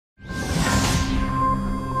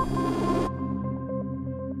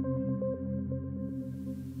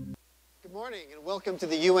morning and welcome to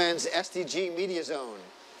the UN's SDG Media Zone.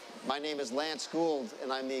 My name is Lance Gould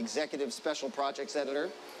and I'm the Executive Special Projects Editor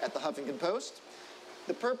at the Huffington Post.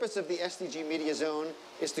 The purpose of the SDG Media Zone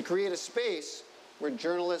is to create a space where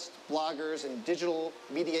journalists, bloggers, and digital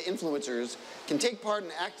media influencers can take part in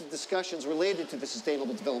active discussions related to the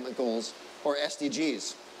Sustainable Development Goals, or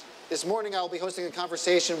SDGs. This morning I will be hosting a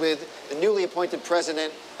conversation with the newly appointed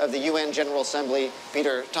President of the UN General Assembly,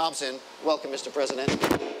 Peter Thomson. Welcome, Mr. President.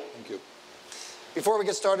 Thank you. Before we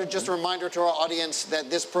get started, just a reminder to our audience that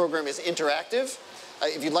this program is interactive.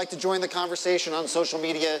 If you'd like to join the conversation on social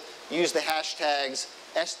media, use the hashtags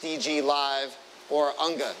SDG Live or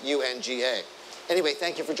UNGA, U-N-G-A. Anyway,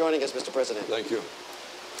 thank you for joining us, Mr. President. Thank you.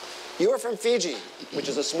 You are from Fiji, which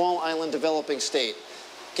is a small island developing state.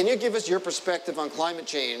 Can you give us your perspective on climate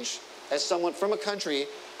change as someone from a country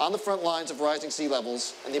on the front lines of rising sea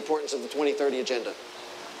levels and the importance of the 2030 agenda?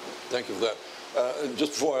 Thank you for that.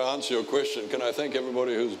 Just before I answer your question, can I thank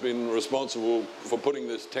everybody who's been responsible for putting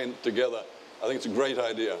this tent together? I think it's a great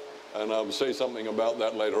idea, and I'll say something about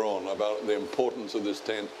that later on, about the importance of this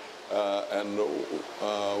tent and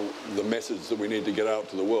the message that we need to get out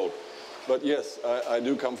to the world. But yes, I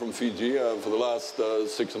do come from Fiji. For the last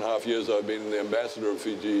 6.5 years, I've been the ambassador of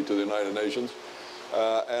Fiji to the United Nations.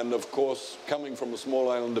 And of course, coming from a small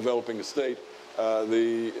island developing state,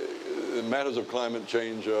 the matters of climate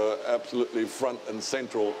change are absolutely front and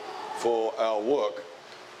central for our work.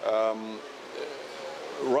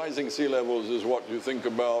 Rising sea levels is what you think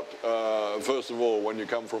about, first of all, when you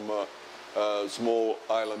come from a small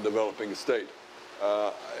island developing state.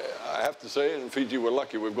 I have to say, in Fiji we're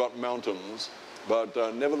lucky, we've got mountains, but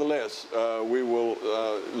nevertheless, we will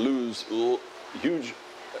lose huge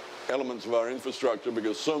elements of our infrastructure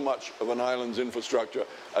because so much of an island's infrastructure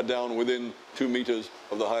are down within 2 meters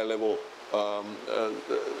of the high level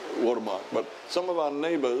watermark. But some of our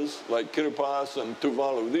neighbors, like Kiribati and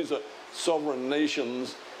Tuvalu, these are sovereign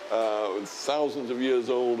nations with thousands of years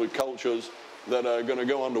old cultures that are going to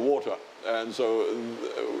go underwater. And so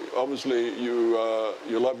obviously you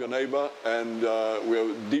love your neighbor, and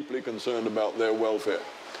we're deeply concerned about their welfare.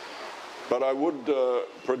 But I would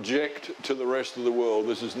project to the rest of the world,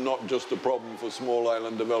 this is not just a problem for small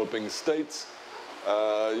island developing states.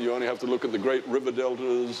 You only have to look at the great river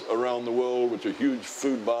deltas around the world, which are huge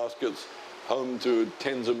food baskets, home to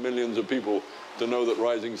tens of millions of people, to know that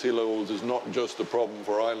rising sea levels is not just a problem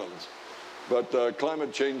for islands. But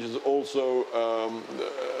climate change is also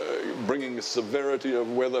bringing a severity of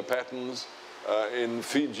weather patterns. In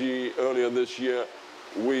Fiji earlier this year,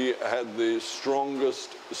 we had the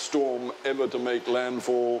strongest storm ever to make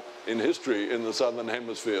landfall in history in the southern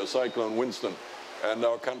hemisphere, Cyclone Winston. And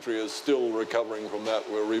our country is still recovering from that.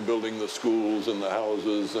 We're rebuilding the schools and the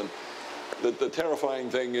houses. And the terrifying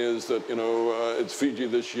thing is that, you know, it's Fiji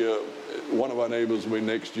this year, one of our neighbors will be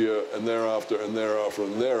next year, and thereafter, and thereafter,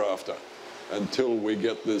 and thereafter, until we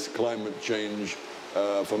get this climate change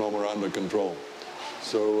phenomena under control.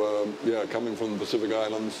 So, yeah, coming from the Pacific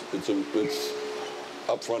Islands, it's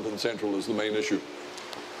up front and central is the main issue.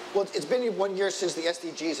 Well, it's been 1 year since the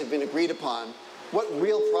SDGs have been agreed upon. What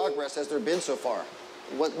real progress has there been so far?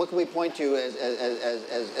 What can we point to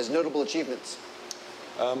as notable achievements?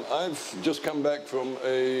 I've just come back from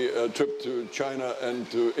a trip to China and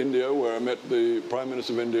to India, where I met the Prime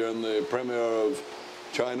Minister of India and the Premier of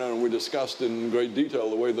China, and we discussed in great detail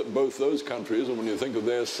the way that both those countries, and when you think of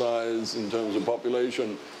their size in terms of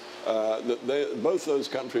population, that both those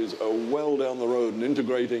countries are well down the road in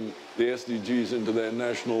integrating the SDGs into their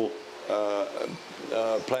national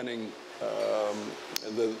planning,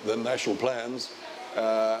 the national plans,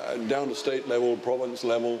 down to state level, province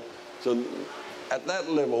level. So at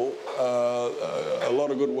that level, a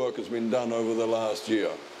lot of good work has been done over the last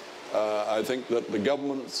year. I think that the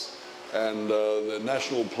governments and the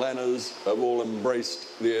national planners have all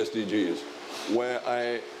embraced the SDGs. Where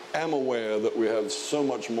I am aware that we have so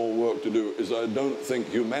much more work to do is I don't think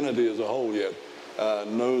humanity as a whole yet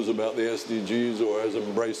knows about the SDGs or has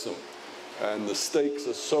embraced them. And the stakes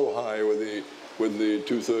are so high with the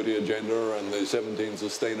 2030 agenda and the 17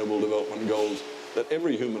 Sustainable Development Goals that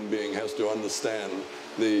every human being has to understand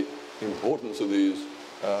the importance of these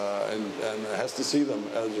and has to see them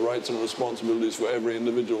as rights and responsibilities for every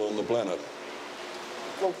individual on the planet.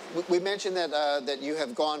 Well, we mentioned that that you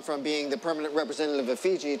have gone from being the permanent representative of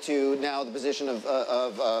Fiji to now the position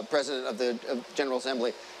of President of the General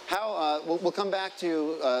Assembly. How we'll come back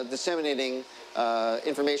to disseminating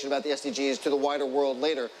information about the SDGs to the wider world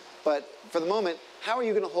later. But for the moment, how are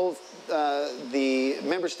you going to hold the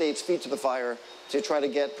member states' feet to the fire to try to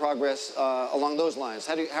get progress along those lines?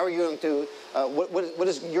 How are you going to, what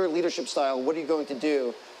is your leadership style? What are you going to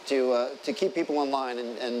do to keep people in line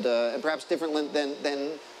and perhaps different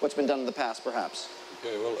than what's been done in the past, perhaps?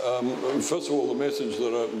 Okay, well, first of all, the message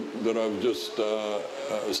that I've just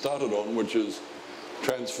started on, which is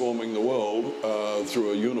transforming the world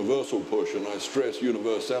through a universal push, and I stress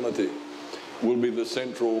universality, will be the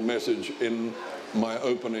central message in my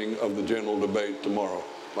opening of the general debate tomorrow.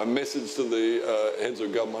 My message to the heads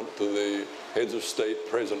of government, to the heads of state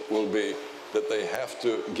present, will be that they have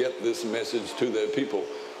to get this message to their people.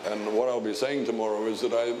 And what I'll be saying tomorrow is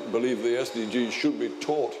that I believe the SDGs should be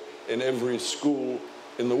taught in every school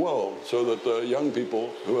in the world, so that young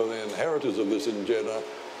people who are the inheritors of this agenda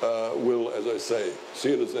will, as I say,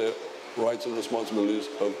 see it as their rights and responsibilities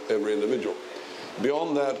of every individual.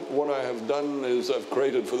 Beyond that, what I have done is I've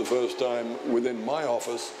created for the first time within my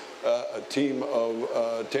office a team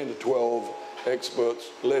of 10 to 12 experts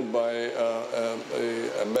led by an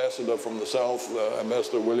ambassador from the South,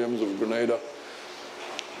 Ambassador Williams of Grenada.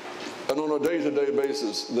 And on a day-to-day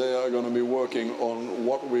basis, they are going to be working on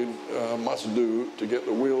what we must do to get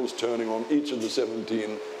the wheels turning on each of the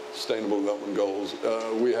 17 Sustainable Development Goals.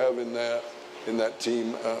 We have in that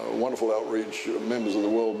team wonderful outreach. Members of the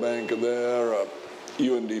World Bank are there,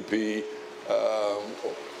 UNDP,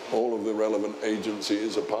 all of the relevant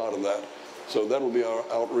agencies are part of that. So that will be our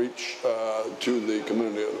outreach to the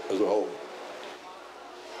community as a whole.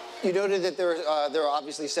 You noted that there are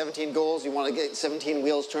obviously 17 goals. You want to get 17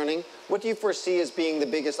 wheels turning. What do you foresee as being the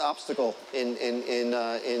biggest obstacle in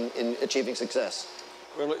achieving success?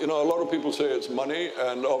 Well, you know, a lot of people say it's money,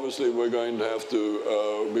 and obviously we're going to have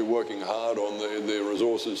to be working hard on the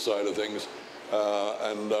resources side of things,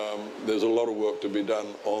 and there's a lot of work to be done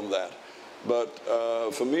on that. But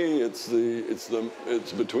for me, it's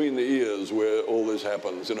between the ears where all this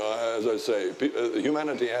happens. You know, as I say,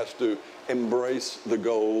 humanity has to embrace the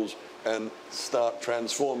goals and start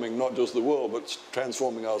transforming not just the world, but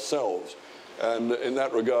transforming ourselves. And in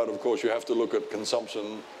that regard, of course, you have to look at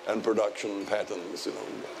consumption and production patterns. You know,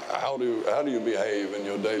 how do you behave in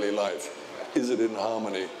your daily life? Is it in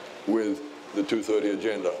harmony with the 2030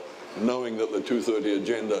 agenda? Knowing that the 2030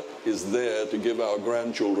 agenda is there to give our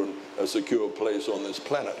grandchildren a secure place on this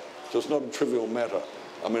planet. So it's not a trivial matter.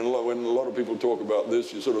 I mean, when a lot of people talk about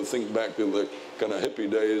this, you sort of think back to the kind of hippie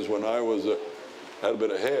days when I had a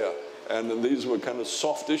bit of hair, and these were kind of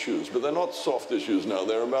soft issues, but they're not soft issues now.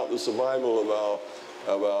 They're about the survival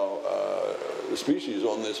of our species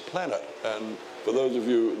on this planet. And for those of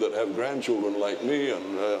you that have grandchildren like me,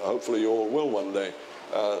 and hopefully you all will one day,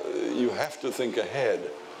 you have to think ahead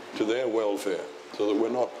to their welfare so that we're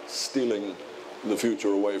not stealing the future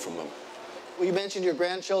away from them. Well, you mentioned your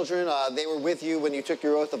grandchildren. They were with you when you took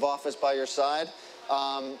your oath of office by your side.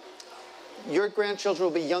 Your grandchildren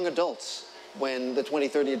will be young adults when the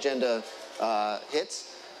 2030 agenda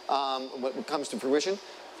hits, when it comes to fruition.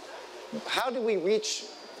 How do we reach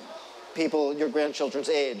people your grandchildren's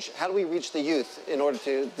age? How do we reach the youth in order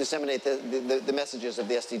to disseminate the messages of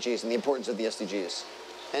the SDGs and the importance of the SDGs?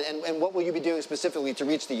 And what will you be doing specifically to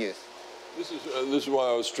reach the youth? This is why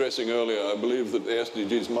I was stressing earlier, I believe that the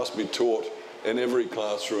SDGs must be taught in every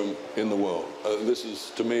classroom in the world. This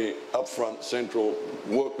is, to me, upfront, central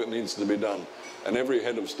work that needs to be done. And every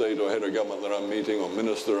head of state or head of government that I'm meeting, or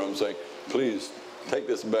minister, I'm saying, please take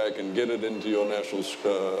this back and get it into your national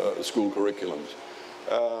school curriculums.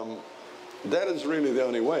 That is really the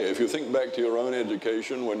only way. If you think back to your own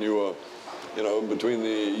education when you were, you know, between the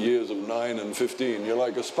years of 9 and 15, you're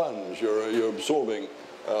like a sponge. You're absorbing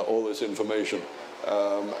all this information.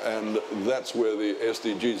 And that's where the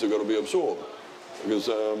SDGs are going to be absorbed. Because,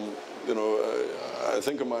 you know, I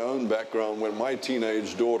think of my own background when my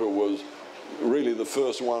teenage daughter was really the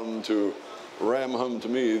first one to ram home to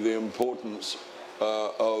me the importance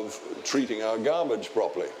of treating our garbage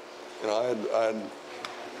properly. You know,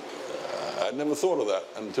 I'd never thought of that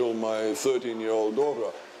until my 13-year-old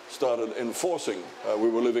daughter started enforcing, we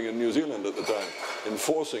were living in New Zealand at the time,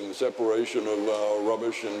 enforcing separation of our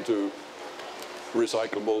rubbish into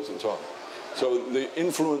recyclables and so on. So the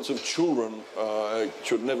influence of children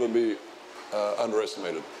should never be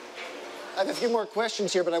underestimated. I have a few more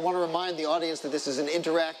questions here, but I want to remind the audience that this is an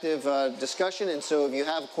interactive discussion, and so if you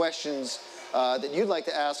have questions that you'd like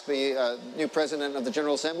to ask the new President of the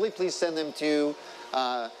General Assembly, please send them to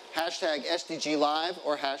hashtag SDG Live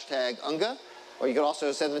or hashtag UNGA, or you can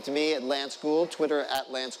also send them to me at Lance Gould, Twitter at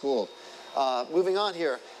Lance Gould. Moving on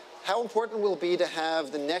here, how important will it be to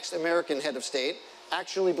have the next American head of state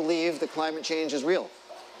actually believe that climate change is real?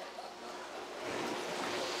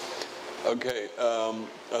 Okay,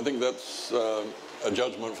 I think that's a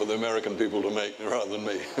judgment for the American people to make rather than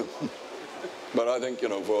me. But I think, you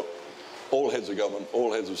know, for all heads of government,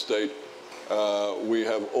 all heads of state, We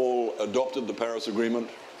have all adopted the Paris Agreement.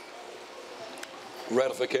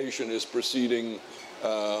 Ratification is proceeding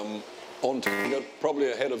on target,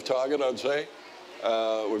 probably ahead of target, I'd say.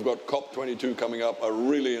 We've got COP22 coming up. I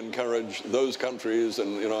really encourage those countries,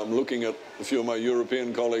 and I'm looking at a few of my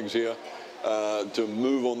European colleagues here, to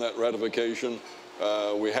move on that ratification.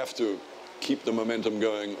 We have to keep the momentum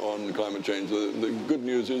going on climate change. The good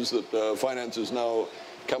news is that finance is now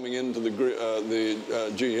coming into the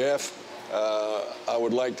GEF. I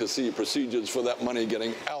would like to see procedures for that money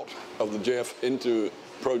getting out of the GEF into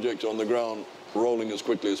projects on the ground, rolling as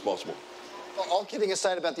quickly as possible. All kidding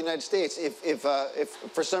aside about the United States, if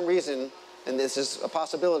for some reason, and this is a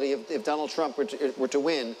possibility, if Donald Trump were to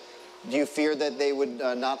win, do you fear that they would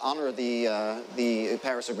not honor the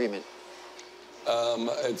Paris Agreement?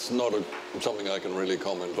 It's not something I can really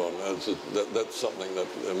comment on. That's something that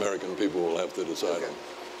the American people will have to decide on.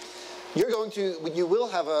 You will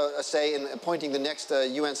have a say in appointing the next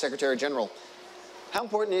UN Secretary General. How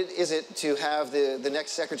important is it to have the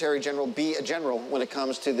next Secretary General be a general when it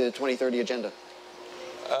comes to the 2030 agenda?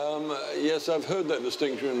 Yes, I've heard that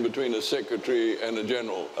distinction between a secretary and a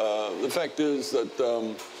general. The fact is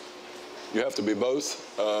that you have to be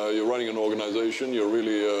both. You're running an organization. You're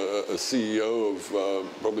really a CEO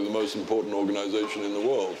of probably the most important organization in the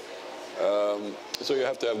world. So you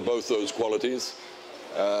have to have both those qualities.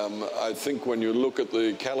 I think when you look at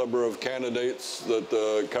the caliber of candidates that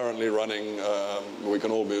are currently running, we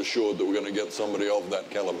can all be assured that we're going to get somebody of that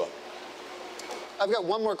caliber. I've got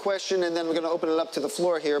one more question, and then we're going to open it up to the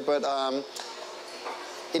floor here. But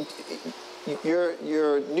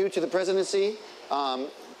you're new to the presidency.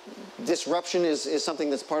 Disruption is something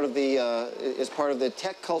that's part of the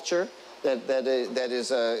tech culture that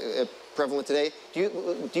is prevalent today.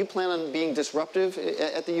 Do you plan on being disruptive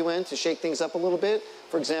at the UN to shake things up a little bit?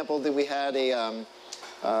 For example, that we had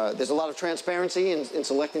there's a lot of transparency in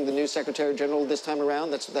selecting the new Secretary General this time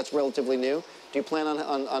around. That's relatively new. Do you plan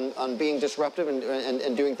on being disruptive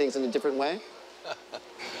and doing things in a different way?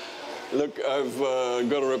 Look, I've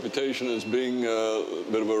got a reputation as being a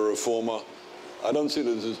bit of a reformer. I don't see it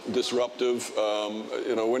as disruptive.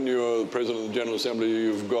 When you're the President of the General Assembly,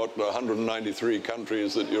 you've got 193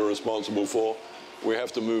 countries that you're responsible for. We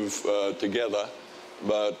have to move together.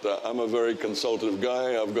 But I'm a very consultative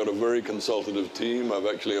guy. I've got a very consultative team. I've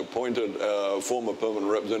actually appointed a former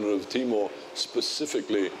permanent representative of Timor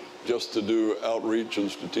specifically just to do outreach and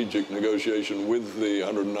strategic negotiation with the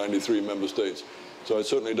 193 member states. So I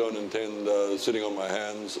certainly don't intend sitting on my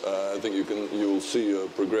hands. I think you'll see a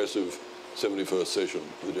progressive 71st session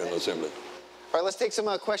of the General Assembly. All right, let's take some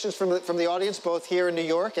questions from the audience, both here in New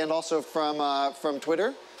York and also from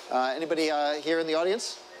Twitter. Anybody here in the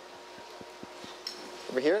audience?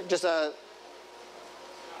 Over here, just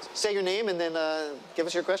say your name and then give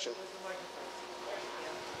us your question.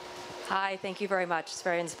 Hi, thank you very much. It's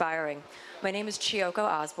very inspiring. My name is Chiyoko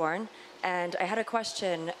Osborne, and I had a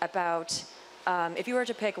question about if you were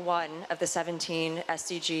to pick one of the 17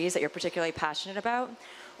 SDGs that you're particularly passionate about,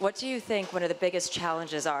 what do you think one of the biggest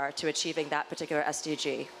challenges are to achieving that particular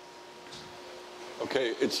SDG?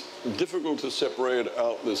 Okay, it's difficult to separate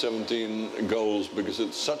out the 17 goals because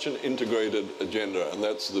it's such an integrated agenda, and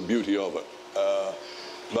that's the beauty of it.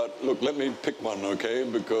 But look, let me pick one, okay,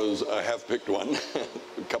 because I have picked one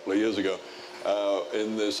a couple of years ago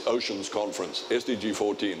in this Oceans Conference, SDG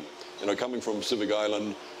 14. Coming from Pacific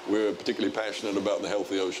Island, we're particularly passionate about the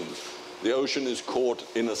healthy oceans. The ocean is caught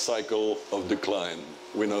in a cycle of decline.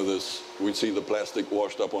 We know this. We see the plastic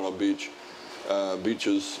washed up on our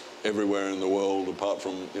beaches everywhere in the world, apart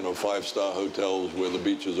from five-star hotels where the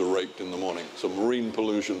beaches are raked in the morning. So marine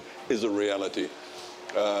pollution is a reality.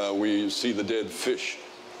 We see the dead fish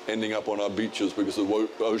ending up on our beaches because the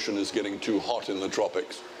ocean is getting too hot in the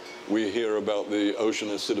tropics. We hear about the ocean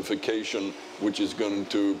acidification, which is going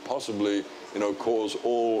to possibly cause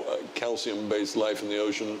all calcium-based life in the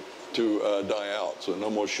ocean to die out. So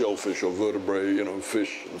no more shellfish or vertebrate,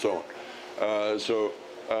 fish and so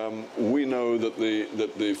on. We know that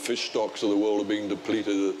the fish stocks of the world are being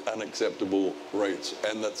depleted at unacceptable rates,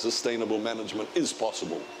 and that sustainable management is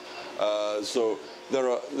possible. So there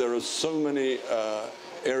are so many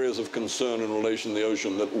areas of concern in relation to the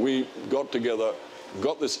ocean that we got together,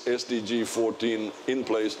 got this SDG 14 in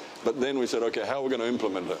place, but then we said, okay, how are we going to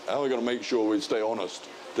implement it? How are we going to make sure we stay honest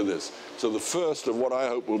to this? So the first of what I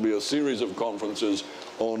hope will be a series of conferences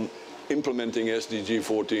on implementing SDG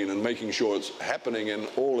 14 and making sure it's happening in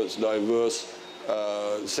all its diverse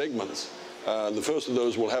segments. The first of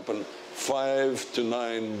those will happen 5 to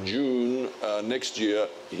 9 June next year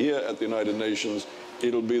here at the United Nations.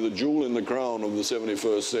 It'll be the jewel in the crown of the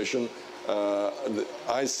 71st session.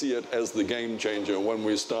 I see it as the game changer when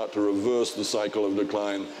we start to reverse the cycle of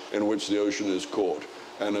decline in which the ocean is caught.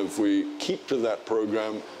 And if we keep to that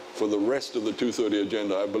program for the rest of the 2030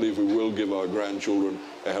 agenda, I believe we will give our grandchildren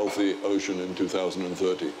a healthy ocean in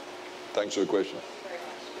 2030. Thanks for the question.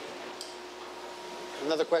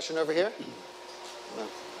 Another question over here. No.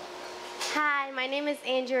 Hi, my name is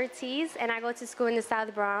Angie Ortiz, and I go to school in the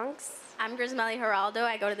South Bronx. I'm Grismelly Geraldo.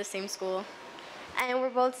 I go to the same school. And we're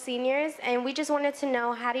both seniors, and we just wanted to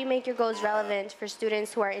know, how do you make your goals relevant for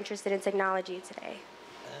students who are interested in technology today?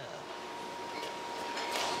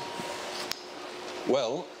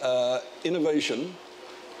 Well, innovation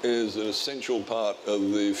is an essential part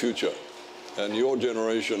of the future, and your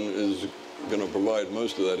generation is going to provide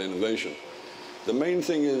most of that innovation. The main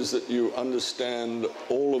thing is that you understand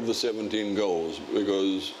all of the 17 goals,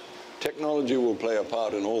 because technology will play a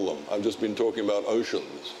part in all of them. I've just been talking about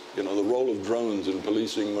oceans, you know, the role of drones in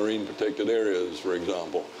policing marine protected areas, for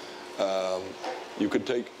example. You could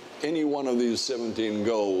take any one of these 17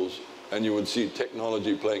 goals and you would see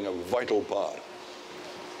technology playing a vital part.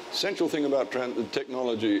 Central thing about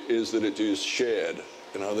technology is that it is shared.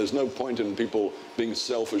 You know, there's no point in people being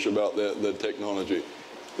selfish about their technology.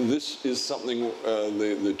 This is something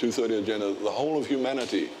the 2030 agenda, the whole of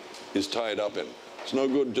humanity is tied up in. It's no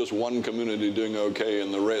good just one community doing okay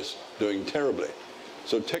and the rest doing terribly.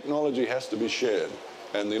 So technology has to be shared,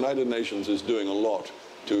 and the United Nations is doing a lot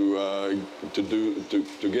to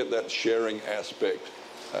get that sharing aspect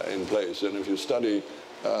in place. And if you study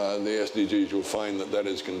the SDGs, you'll find that that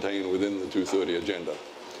is contained within the 2030 agenda.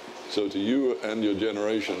 So to you and your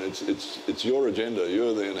generation, it's your agenda.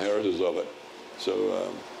 You're the inheritors of it.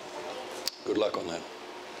 So good luck on that.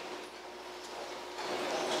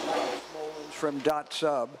 From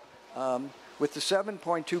 .sub, with the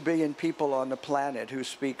 7.2 billion people on the planet who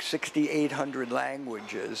speak 6,800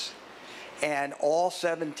 languages, and all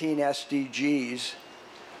 17 SDGs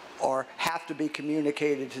have to be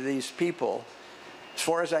communicated to these people, as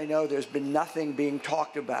far as I know, there's been nothing being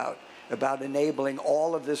talked about enabling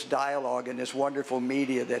all of this dialogue and this wonderful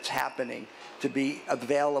media that's happening to be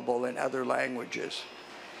available in other languages.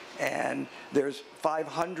 And there's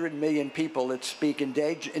 500 million people that speak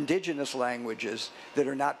indigenous languages that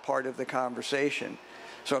are not part of the conversation.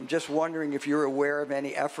 So I'm just wondering if you're aware of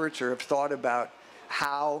any efforts or have thought about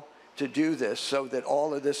how to do this so that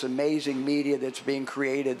all of this amazing media that's being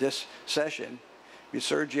created this session,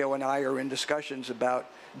 Sergio and I are in discussions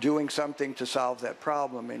about doing something to solve that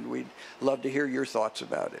problem, and we'd love to hear your thoughts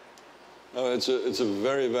about it. No, it's a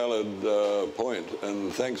very valid point,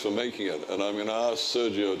 and thanks for making it. And I'm going to ask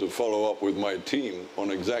Sergio to follow up with my team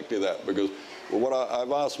on exactly that, because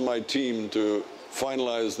I've asked my team to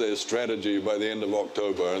finalize their strategy by the end of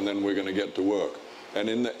October, and then we're going to get to work. And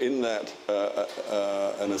in that,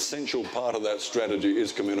 an essential part of that strategy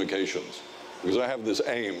is communications. Because I have this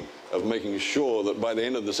aim of making sure that by the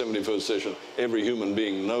end of the 71st session, every human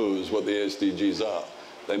being knows what the SDGs are.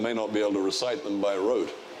 They may not be able to recite them by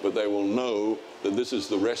rote, but they will know that this is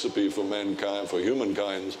the recipe for mankind, for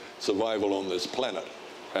humankind's survival on this planet.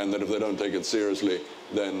 And that if they don't take it seriously,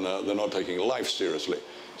 then they're not taking life seriously.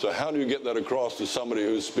 So how do you get that across to somebody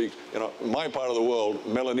who speaks, you know, my part of the world,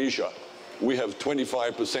 Melanesia, we have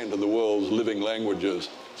 25% of the world's living languages.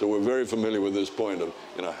 So we're very familiar with this point of,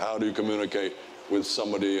 you know, how do you communicate with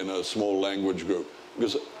somebody in a small language group?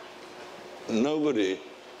 Because nobody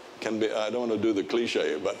can be, I don't want to do the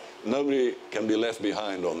cliche, but nobody can be left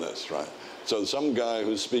behind on this, right? So some guy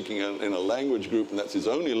who's speaking in a language group, and that's his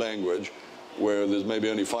only language, where there's maybe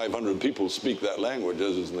only 500 people speak that language,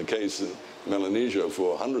 as is in the case in Melanesia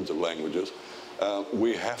for hundreds of languages,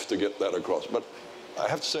 we have to get that across. But I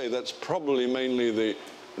have to say that's probably mainly the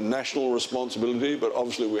national responsibility, but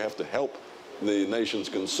obviously we have to help the nations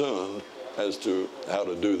concerned as to how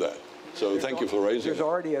to do that. So thank you for raising it. There's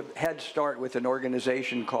already a head start with an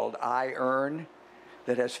organization called iEarn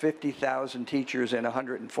that has 50,000 teachers in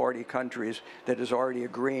 140 countries that is already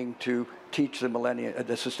agreeing to teach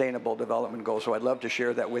the Sustainable Development Goals. So I'd love to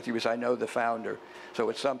share that with you, as I know the founder. So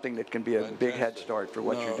it's something that can be a big head start for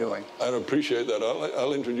what you're doing. I'd appreciate that.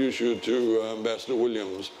 I'll introduce you to Ambassador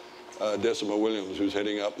Williams, Decima Williams, who's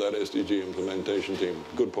heading up that SDG implementation team.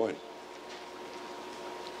 Good point.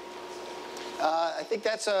 I think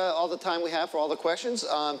that's all the time we have for all the questions.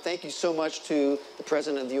 Thank you so much to the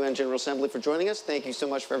President of the UN General Assembly for joining us. Thank you so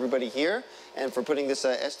much for everybody here and for putting this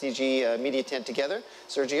SDG media tent together,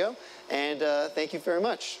 Sergio. And thank you very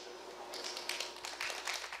much.